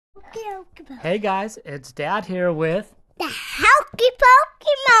Hey guys, it's Dad here with the Hokey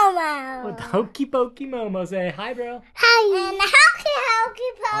Pokey Momo. the Hokey Pokey Momo. Say hi, bro. Hi. And the Hokey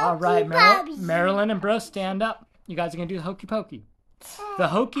Pokey. All right, Marilyn and Bro, stand up. You guys are gonna do the Hokey Pokey. The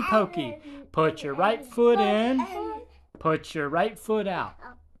Hokey Pokey. Put your right foot in. Put your right foot out.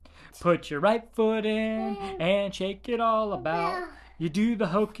 Put your right foot in and shake it all about. You do the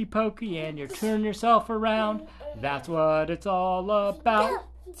Hokey Pokey and you turn yourself around. That's what it's all about.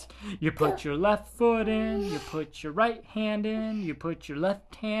 You put your left foot in, you put your right hand in, you put your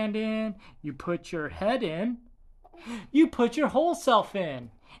left hand in, you put your head in, you put your whole self in,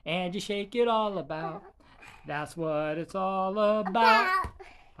 and you shake it all about. That's what it's all about.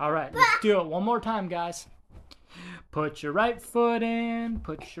 All right, let's do it one more time, guys. Put your right foot in,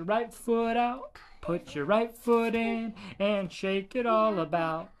 put your right foot out. Put your right foot in and shake it all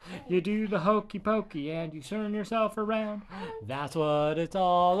about. You do the Hokey Pokey and you turn yourself around. That's what it's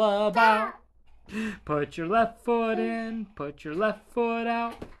all about. Put your left foot in, put your left foot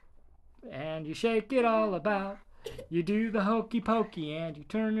out, and you shake it all about. You do the Hokey Pokey and you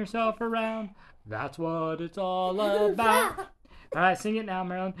turn yourself around. That's what it's all about. All right, sing it now,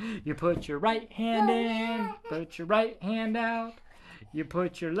 Marilyn. You put your right hand in, put your right hand out. You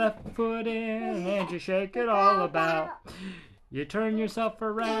put your left foot in and you shake it all about. You turn yourself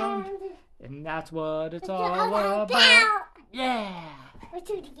around and that's what it's all about. Yeah! Let's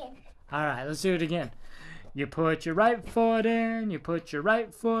do it again. All right, let's do it again. You put your right foot in, you put your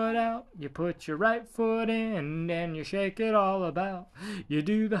right foot out. You put your right foot in and you shake it all about. You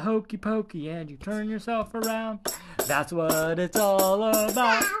do the Hokey Pokey and you turn yourself around. That's what it's all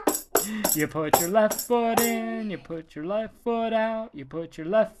about. You put your left foot in, you put your left foot out, you put your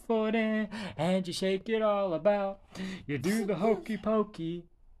left foot in, and you shake it all about. You do the Hokey Pokey.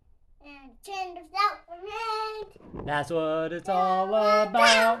 And turn yourself around. That's what it's all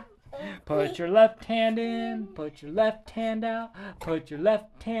about. Put your left hand in, put your left hand out, put your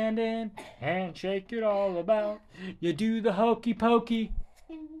left hand in, and shake it all about. You do the Hokey Pokey.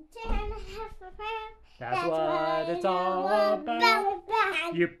 And turn yourself around. That's what it's all about.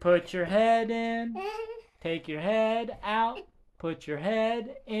 You put your head in, take your head out, put your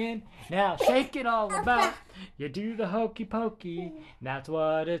head in. Now shake it all about. You do the Hokey Pokey. That's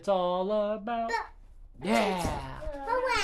what it's all about. Yeah.